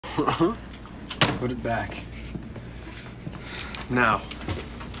Put it back. Now.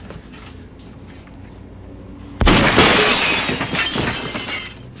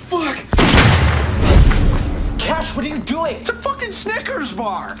 Fuck! Cash, what are you doing? It's a fucking Snickers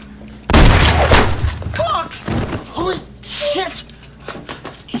bar! Fuck! Holy shit!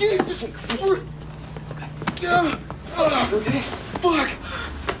 Jesus Christ! Okay. Fuck!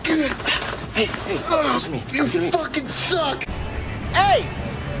 Hey, listen to me. You fucking suck! Hey!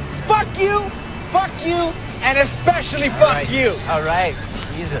 Fuck you, and especially fuck you! All right,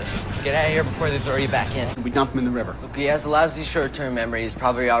 Jesus. Let's get out of here before they throw you back in. We dump him in the river. Look, he has a lousy short-term memory. He's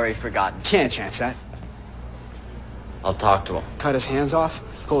probably already forgotten. Can't chance that. I'll talk to him. Cut his hands off,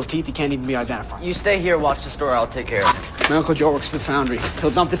 pull his teeth, he can't even be identified. You stay here, watch the store. I'll take care of it. My Uncle Joe works at the foundry.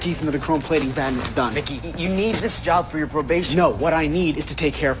 He'll dump the teeth into the chrome plating vat and it's done. Mickey, you need this job for your probation. No, what I need is to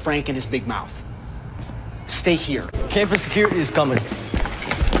take care of Frank and his big mouth. Stay here. Campus security is coming.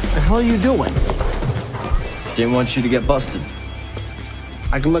 What the hell are you doing? Didn't want you to get busted.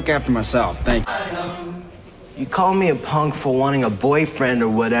 I can look after myself, thank you. You call me a punk for wanting a boyfriend or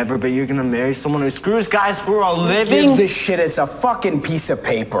whatever, but you're gonna marry someone who screws guys for a living? Gives a shit, it's a fucking piece of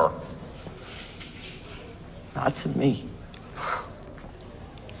paper. Not to me.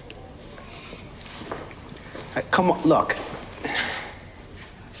 Hey, come on, look.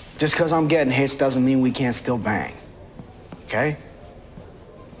 Just because I'm getting hitched doesn't mean we can't still bang. Okay?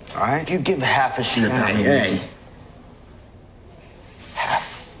 All right? If you give half a shit about me, Hey. Mickey.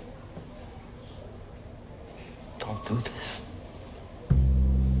 Half. Don't do this.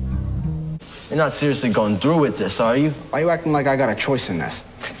 You're not seriously going through with this, are you? Why are you acting like I got a choice in this?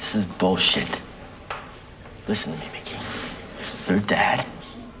 This is bullshit. Listen to me, Mickey. Your dad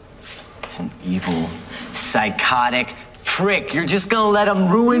is an evil, psychotic prick. You're just gonna let him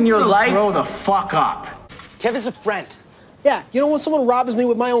ruin your life? Grow the fuck up. Kevin's a friend. Yeah, you know when someone robs me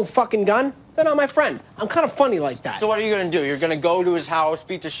with my own fucking gun? They're not my friend. I'm kind of funny like that. So what are you gonna do? You're gonna go to his house,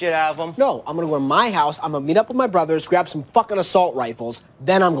 beat the shit out of him? No, I'm gonna go to my house, I'm gonna meet up with my brothers, grab some fucking assault rifles,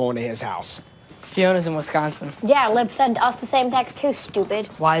 then I'm going to his house. Fiona's in Wisconsin. Yeah, Lib sent us the same text too, stupid.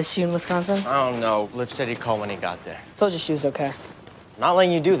 Why is she in Wisconsin? I don't know. Lip said he'd call when he got there. Told you she was okay. I'm not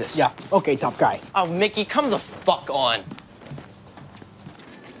letting you do this. Yeah, okay, tough guy. Oh, Mickey, come the fuck on.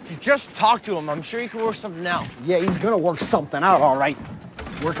 You just talked to him. I'm sure he can work something out. Yeah, he's gonna work something out, all right.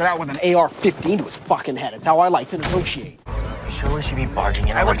 Work it out with an AR-15 to his fucking head. It's how I like to negotiate. You sure we should be barging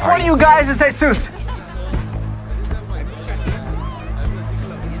in on a Which one party? of you guys is Jesus?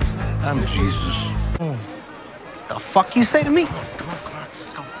 I'm Jesus. The fuck you say to me? Come on,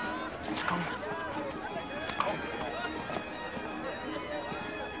 let's go. Let's go.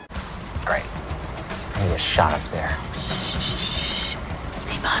 Great. I need a shot up there.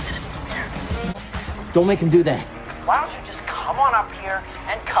 Stay positive, soldier. Don't make him do that. Why don't you just come on up here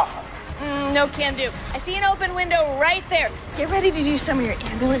and cuff him? No can do. I see an open window right there. Get ready to do some of your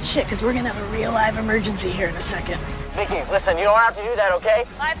ambulance shit, because we're going to have a real live emergency here in a second. Vicky, listen, you don't have to do that, okay?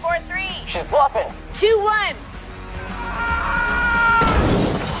 5, 4, 3, She's bluffing. 2, 1.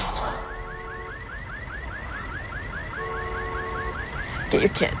 Get your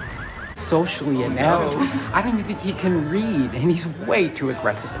kid. Socially inept. I don't even think he can read, and he's way too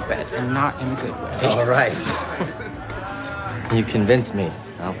aggressive in bed, and not in a good way. All right. You convinced me.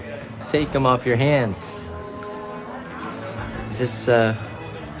 I'll take him off your hands. Is this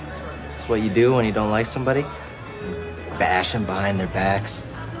what you do when you don't like somebody? You bash them behind their backs,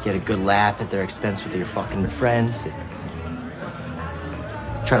 get a good laugh at their expense with your fucking friends,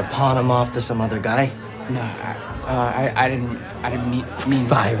 try to pawn them off to some other guy? No, I didn't mean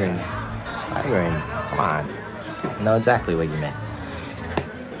Byron, come on. I know exactly what you meant.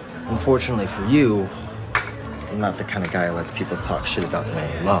 Unfortunately for you, I'm not the kind of guy who lets people talk shit about the man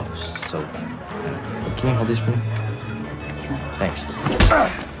he loves, so... Can you hold these for me? Thanks.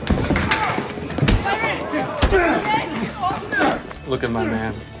 Look at my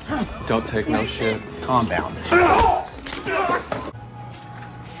man. Don't take no shit. Calm down.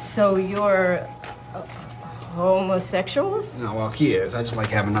 So you're homosexuals? No, well, he is. I just like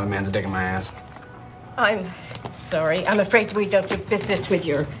having another man's dick in my ass. I'm sorry. I'm afraid we don't do business with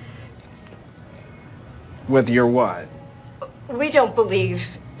your... With your what? We don't believe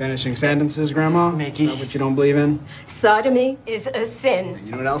Finishing sentences, Grandma? Mickey. Is that what you don't believe in? sodomy is a sin.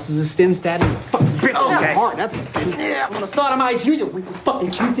 You know what else is a sin? Stabbing a fucking bitch in the heart. That's a sin. Yeah, I'm gonna sodomize you, you weak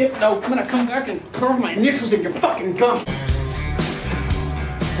fucking Q-tip. No, I'm gonna come back and carve my initials in your fucking gum.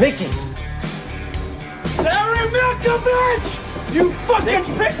 Mickey! Larry Milkovich! You fucking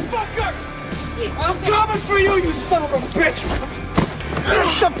pickfucker! I'm coming for you, you son of a bitch!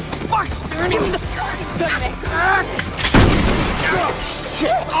 What the fuck's turning the...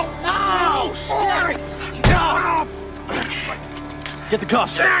 shit! Oh, shit! Get the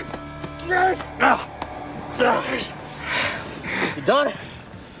cuffs. You done?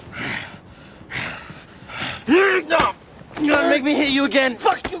 No! You gonna make me hit you again?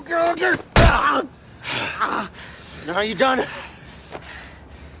 Fuck you, Gallagher! Now are you done?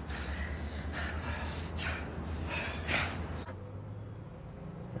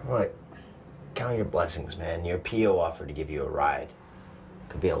 Look, count your blessings, man. Your PO offered to give you a ride.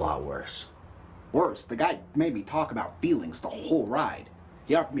 Could be a lot worse. Worse, the guy made me talk about feelings the whole ride.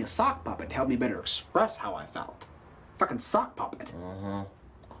 He offered me a sock puppet to help me better express how I felt. Fucking sock puppet. Mm-hmm.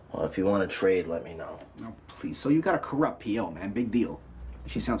 Well, if you want to trade, let me know. No, please. So you got a corrupt PO, man. Big deal.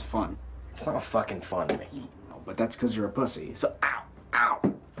 She sounds fun. It's not fucking fun, Mickey. No, but that's because you're a pussy. So, ow, ow.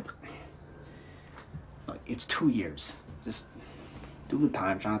 Look, it's 2 years. Just do the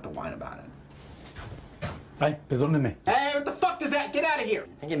time. Try not to whine about it. Ay, perdónenme. Hey, what the fuck does that? Get out of here.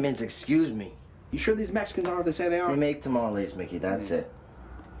 I think it means excuse me. You sure these Mexicans are what they say they are? They make tamales, Mickey. That's it.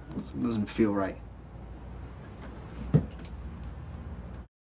 It doesn't feel right.